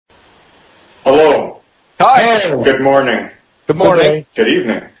Hello. Hi. Good morning. Good morning. Good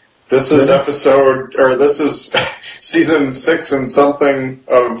evening. This is season 6 and something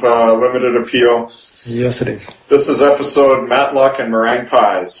of Limited Appeal. Yes, it is. This is episode Matlock and meringue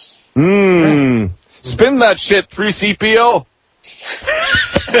pies. Spin that shit, 3CPO.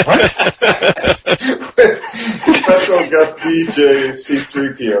 With special guest DJ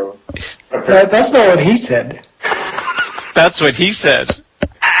C3PO. That's not what he said. That's what he said.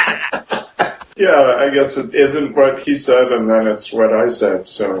 Yeah, I guess it isn't what he said, and then it's what I said,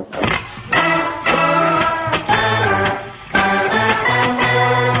 so...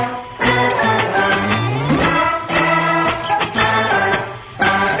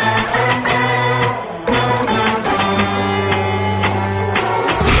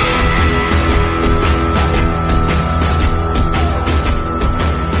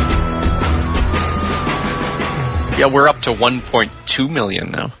 Yeah, we're up to 1.2 million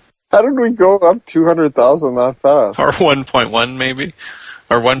now. How did we go up 200,000 that fast? Or 1.1 maybe?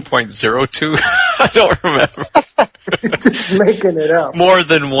 Or 1.02? I don't remember. Just making it up. More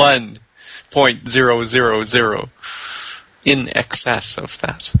than 1.000. In excess of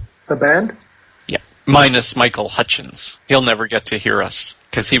that. The band? Yeah. Minus Michael Hutchins. He'll never get to hear us.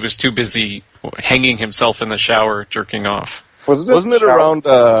 Because he was too busy hanging himself in the shower, jerking off. Wasn't it around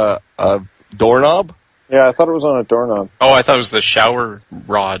a doorknob? Yeah, I thought it was on a doorknob. Oh, I thought it was the shower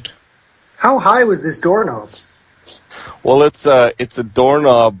rod. How high was this doorknob? Well, it's a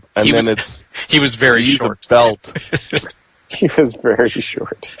doorknob, and then he was very short. A belt. He was very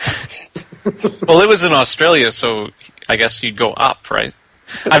short. Well, it was in Australia, so I guess you'd go up, right?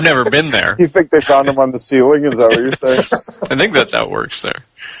 I've never been there. You think they found him on the ceiling? Is that what you're saying? I think that's how it works there.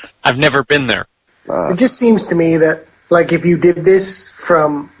 I've never been there. It just seems to me that, like, if you did this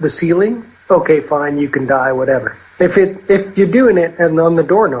from the ceiling, okay, fine, you can die, whatever. If you're doing it and on the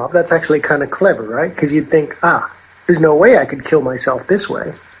doorknob, that's actually kind of clever, right? Because you'd think, there's no way I could kill myself this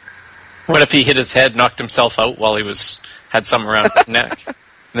way. What if he hit his head, knocked himself out while he had some around his neck? And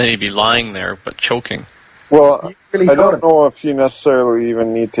then he'd be lying there, but choking. Well, I don't know if you necessarily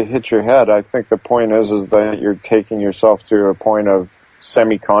even need to hit your head. I think the point is that you're taking yourself to a point of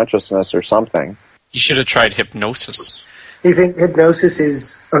semi-consciousness or something. You should have tried hypnosis. You think hypnosis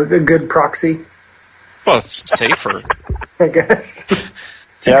is a good proxy? Well, it's safer. I guess.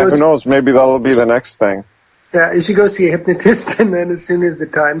 Yeah, who knows? Maybe that'll be the next thing. Yeah, you should go see a hypnotist, and then as soon as the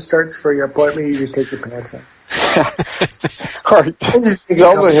time starts for your appointment, you just take your pants off. Or tell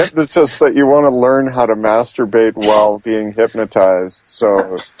the hypnotist that you want to learn how to masturbate while being hypnotized.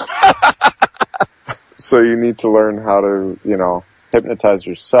 So you need to learn how to, hypnotize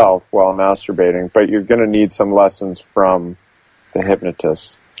yourself while masturbating, but you're going to need some lessons from the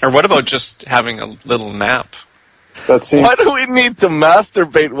hypnotist. Or what about just having a little nap? Why do we need to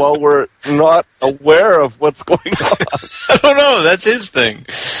masturbate while we're not aware of what's going on? I don't know. That's his thing.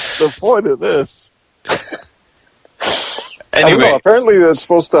 The point of this. Anyway. I don't know, apparently that's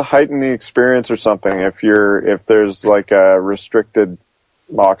supposed to heighten the experience or something if there's like a restricted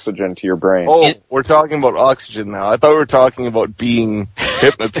oxygen to your brain. Oh, we're talking about oxygen now. I thought we were talking about being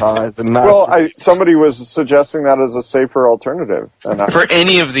hypnotized and not. Well, somebody was suggesting that as a safer alternative. For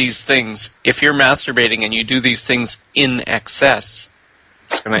any of these things, if you're masturbating and you do these things in excess,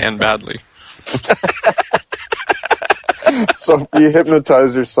 it's going to end badly. So if you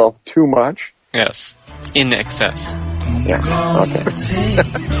hypnotize yourself too much? Yes, in excess. Yeah, okay.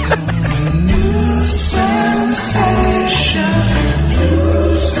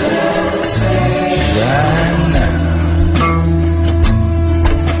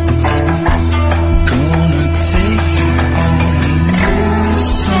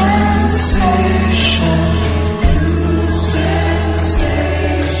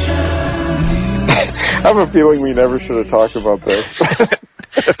 I have a feeling we never should have talked about this.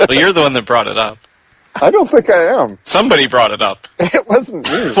 Well, you're the one that brought it up. I don't think I am. Somebody brought it up. It wasn't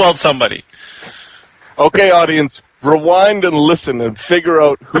me. Well, somebody. Okay, audience, rewind and listen and figure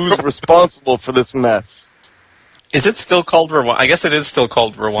out who's responsible for this mess. Is it still called Rewind? I guess it is still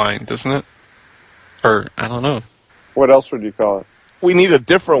called Rewind, isn't it? Or, I don't know. What else would you call it? We need a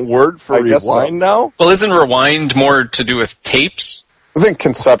different word for rewind now? Well, isn't rewind more to do with tapes? I think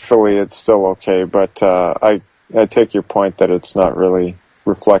conceptually it's still okay, but I take your point that it's not really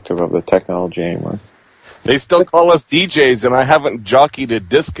reflective of the technology anymore. They still call us DJs, and I haven't jockeyed a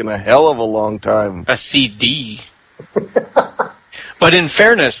disc in a hell of a long time. A CD. But in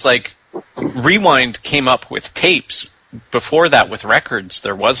fairness, like, rewind came up with tapes. Before that, with records,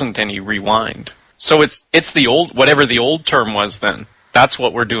 there wasn't any rewind. So it's the old, whatever the old term was then. That's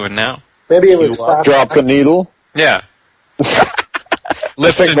what we're doing now. Maybe it was drop the needle? Yeah.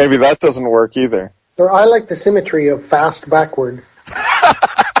 I think maybe that doesn't work either. Or I like the symmetry of fast backward.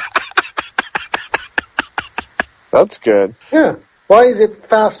 That's good. Yeah. Why is it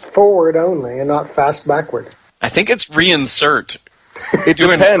fast forward only and not fast backward? I think it's reinsert. It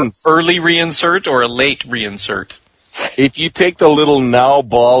depends. An early reinsert or a late reinsert? If you take the little now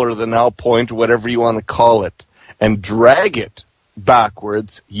ball or the now point, or whatever you want to call it, and drag it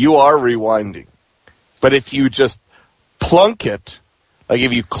backwards, you are rewinding. But if you just plunk it, like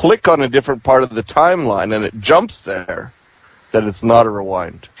if you click on a different part of the timeline and it jumps there, then it's not a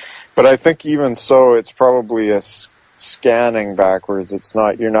rewind. But I think even so, it's probably a scanning backwards. It's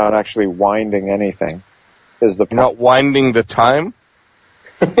not. You're not actually winding anything. Is the point. You're not winding the time?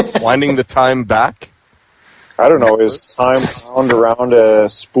 Winding the time back? I don't know. Is time wound around a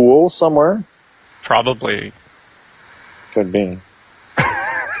spool somewhere? Probably. Could be.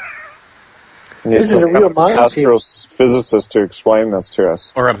 This is a real astrophysicist to explain this to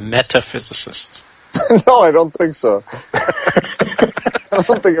us. Or a metaphysicist. No, I don't think so. I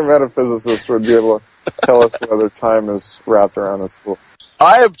don't think a metaphysicist would be able to tell us whether time is wrapped around a spool.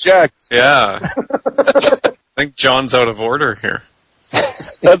 I object. Yeah. I think John's out of order here.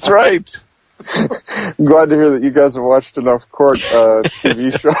 That's right. I'm glad to hear that you guys have watched enough court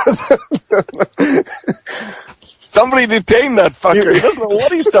TV shows. Somebody detain that fucker. He doesn't know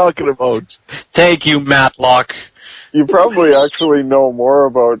what he's talking about. Thank you, Matlock. You probably actually know more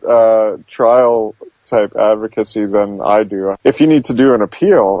about trial type advocacy than I do. If you need to do an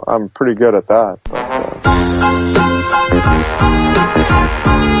appeal, I'm pretty good at that.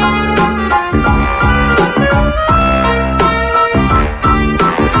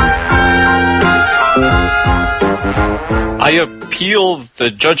 I appeal the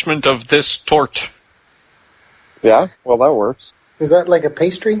judgment of this tort. Yeah? Well, that works. Is that like a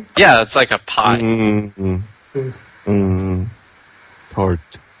pastry? Yeah, it's like a pie. Tort.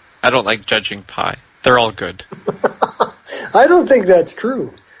 I don't like judging pie. They're all good. I don't think that's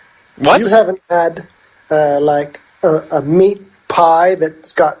true. What? You haven't had like a meat pie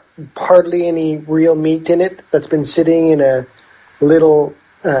that's got hardly any real meat in it that's been sitting in a little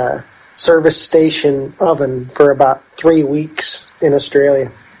service station oven for about 3 weeks in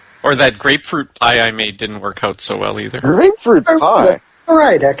Australia. Or that grapefruit pie I made didn't work out so well either. Grapefruit pie? All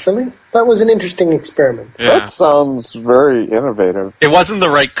right, actually. That was an interesting experiment. Yeah. That sounds very innovative. It wasn't the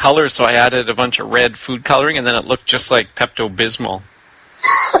right color, so I added a bunch of red food coloring, and then it looked just like Pepto-Bismol.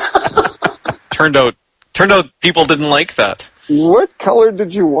 Turned out people didn't like that. What color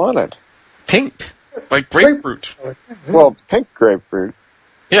did you want it? Pink. Like grapefruit. Well, pink grapefruit.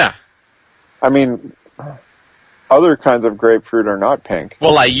 Yeah. I mean, other kinds of grapefruit are not pink.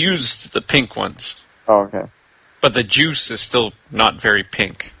 Well, I used the pink ones. Oh, okay. But the juice is still not very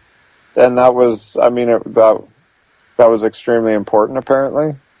pink. And that was, I mean, that was extremely important,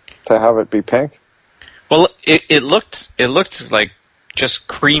 apparently, to have it be pink. Well, it looked like just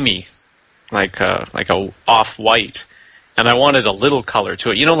creamy, like a off-white, and I wanted a little color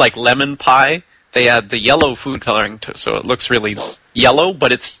to it. You know, like lemon pie, they add the yellow food coloring to, so it looks really yellow,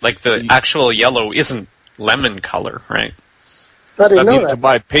 but it's like the actual yellow isn't lemon color, right? I didn't know need to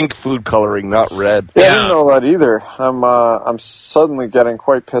buy pink food coloring, not red. Yeah, I didn't know that either. I'm suddenly getting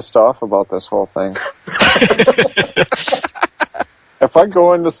quite pissed off about this whole thing. If I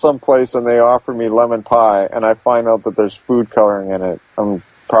go into some place and they offer me lemon pie and I find out that there's food coloring in it, I'm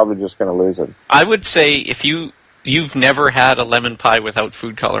probably just going to lose it. I would say if you've never had a lemon pie without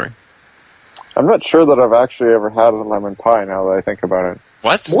food coloring. I'm not sure that I've actually ever had a lemon pie now that I think about it.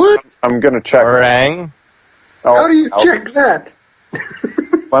 What? What? I'm going to check. Meringue? How do you check that?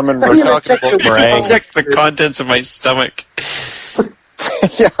 Lemon meringue. Check the contents of my stomach.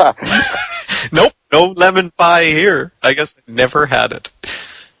 Yeah. Nope, no lemon pie here. I guess I never had it.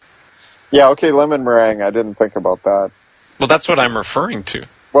 Yeah, okay, lemon meringue. I didn't think about that. Well, that's what I'm referring to.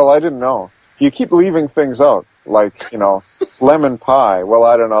 Well, I didn't know. You keep leaving things out, like, lemon pie. Well,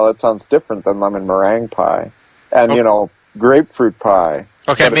 I don't know. That sounds different than lemon meringue pie. And, grapefruit pie.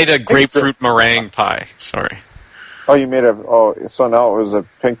 Okay, I made a grapefruit meringue pie. Sorry. Oh, you made so now it was a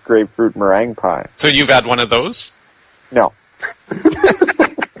pink grapefruit meringue pie. So you've had one of those? No.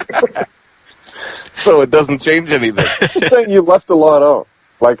 So it doesn't change anything. I'm saying you left a lot out.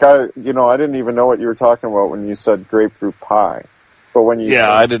 Like I didn't even know what you were talking about when you said grapefruit pie. But when you said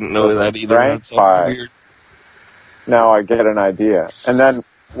I didn't know that either. Meringue pie, weird. Now I get an idea. And then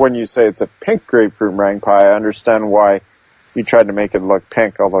when you say it's a pink grapefruit meringue pie, I understand why you tried to make it look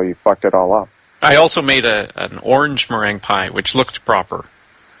pink, although you fucked it all up. I also made an orange meringue pie, which looked proper.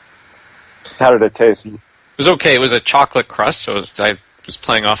 How did it taste? It was okay. It was a chocolate crust, so I was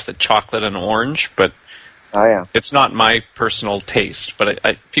playing off the chocolate and orange, but Oh, yeah. It's not my personal taste, but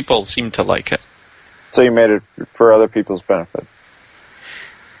people seem to like it. So you made it for other people's benefit.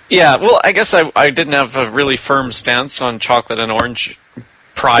 Yeah, well, I guess I didn't have a really firm stance on chocolate and orange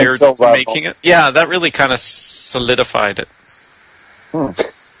prior to making it. Yeah, that really kind of solidified it.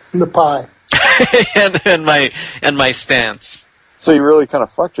 The pie. and my stance. So you really kind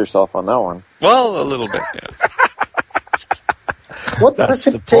of fucked yourself on that one. Well, a little bit, yeah. What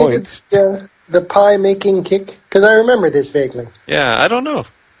precipitated the pie making kick? Because I remember this vaguely. Yeah, I don't know.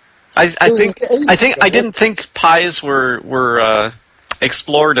 I didn't think pies were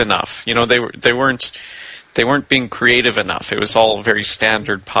explored enough. You know, they weren't being creative enough. It was all very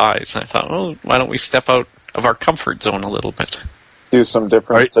standard pies. And I thought, oh, why don't we step out of our comfort zone a little bit? Do some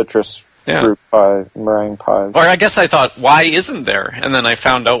different citrus fruit pie, meringue pies. Or I guess I thought, why isn't there? And then I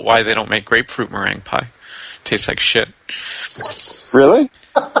found out why they don't make grapefruit meringue pie. Tastes like shit. Really?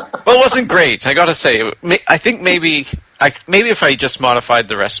 Well, it wasn't great, I gotta say. I think maybe if I just modified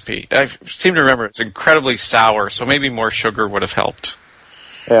the recipe. I seem to remember it's incredibly sour, so maybe more sugar would have helped.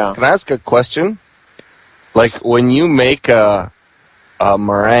 Yeah. Can I ask a question? Like, when you make a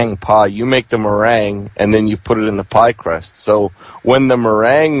meringue pie, you make the meringue and then you put it in the pie crust. So when the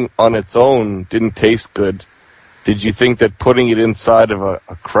meringue on its own didn't taste good, did you think that putting it inside of a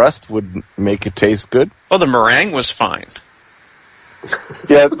crust would make it taste good? Well, the meringue was fine.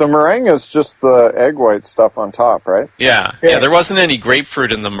 Yeah, the meringue is just the egg white stuff on top, right? Yeah, there wasn't any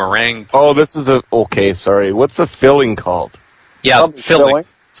grapefruit in the meringue. Oh, this is okay, sorry. What's the filling called? Yeah, filling.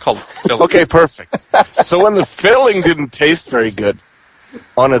 It's called filling. Okay, perfect. So when the filling didn't taste very good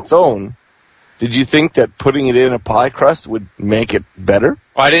on its own, did you think that putting it in a pie crust would make it better?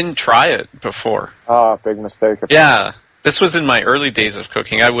 Well, I didn't try it before. Ah, big mistake. Yeah, this was in my early days of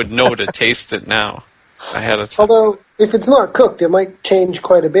cooking. I would know to taste it now. Ahead of time. Although, if it's not cooked, it might change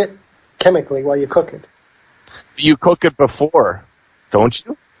quite a bit chemically while you cook it. You cook it before, don't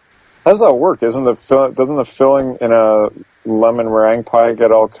you? How does that work? Doesn't the filling in a lemon meringue pie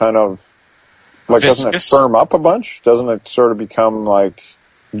get all kind of like viscous? Doesn't it firm up a bunch? Doesn't it sort of become like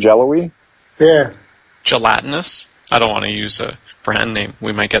jello-y? Yeah. Gelatinous? I don't want to use a brand name.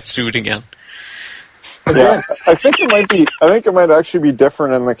 We might get sued again. Yeah, I think it might actually be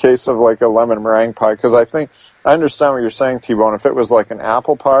different in the case of like a lemon meringue pie, because I understand what you're saying, T-Bone. If it was like an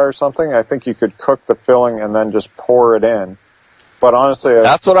apple pie or something, I think you could cook the filling and then just pour it in. But honestly,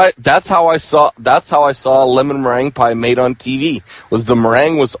 that's how I saw a lemon meringue pie made on TV. Was the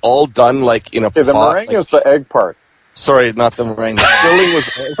meringue was all done like in a pot? The meringue is the egg part. Sorry, not the meringue. The filling was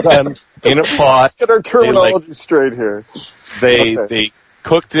all done in a pot. Let's get our terminology straight here. They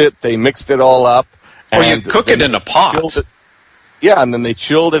cooked it. They mixed it all up. Or you cook it in a pot. And then they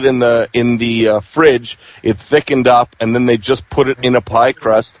chilled it in the fridge. It thickened up, and then they just put it in a pie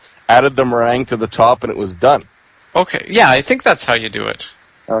crust, added the meringue to the top, and it was done. Okay, yeah, I think that's how you do it.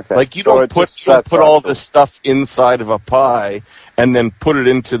 Okay. Like you don't put all this stuff inside of a pie and then put it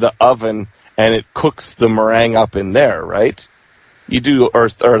into the oven and it cooks the meringue up in there, right? You do, or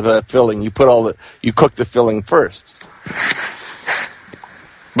the filling. You cook the filling first.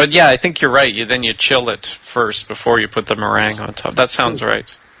 But yeah, I think you're right. Then you chill it first before you put the meringue on top. That sounds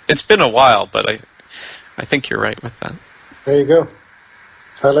right. It's been a while, but I think you're right with that. There you go.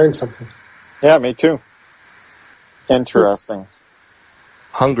 I learned something. Yeah, me too. Interesting.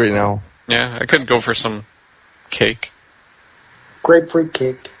 Hungry now. Yeah, I could go for some cake. Grapefruit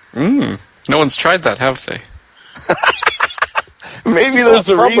cake. No one's tried that, have they? Maybe there's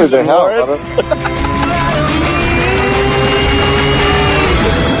a reason they for have. it.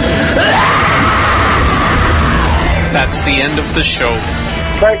 That's the end of the show.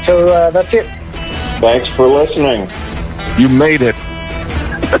 Right, so that's it. Thanks for listening. You made it.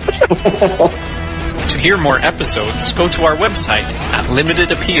 To hear more episodes, go to our website at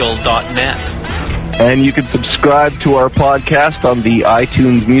limitedappeal.net. And you can subscribe to our podcast on the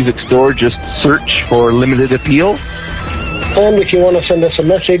iTunes Music Store. Just search for Limited Appeal. And if you want to send us a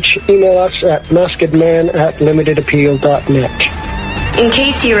message, email us at maskedman@limitedappeal.net. In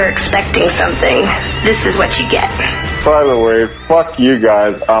case you were expecting something, this is what you get. By the way, fuck you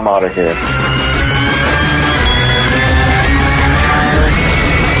guys. I'm out of here.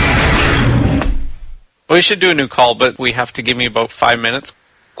 We should do a new call, but we have to give me about 5 minutes.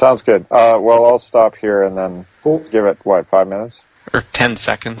 Sounds good. Well, I'll stop here and then give it, 5 minutes? Or 10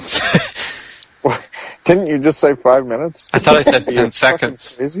 seconds. Didn't you just say 5 minutes? I thought I said 10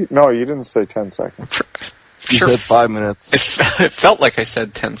 seconds. Crazy? No, you didn't say 10 seconds. You said 5 minutes. It felt like I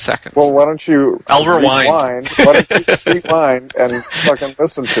said 10 seconds. Well, why don't you I'll rewind. Why don't you rewind and fucking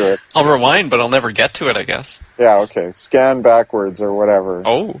listen to it? I'll rewind, but I'll never get to it, I guess. Yeah, okay. Scan backwards or whatever.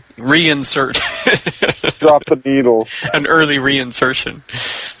 Oh, reinsert. Drop the needle. An early reinsertion.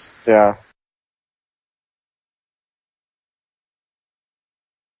 Yeah.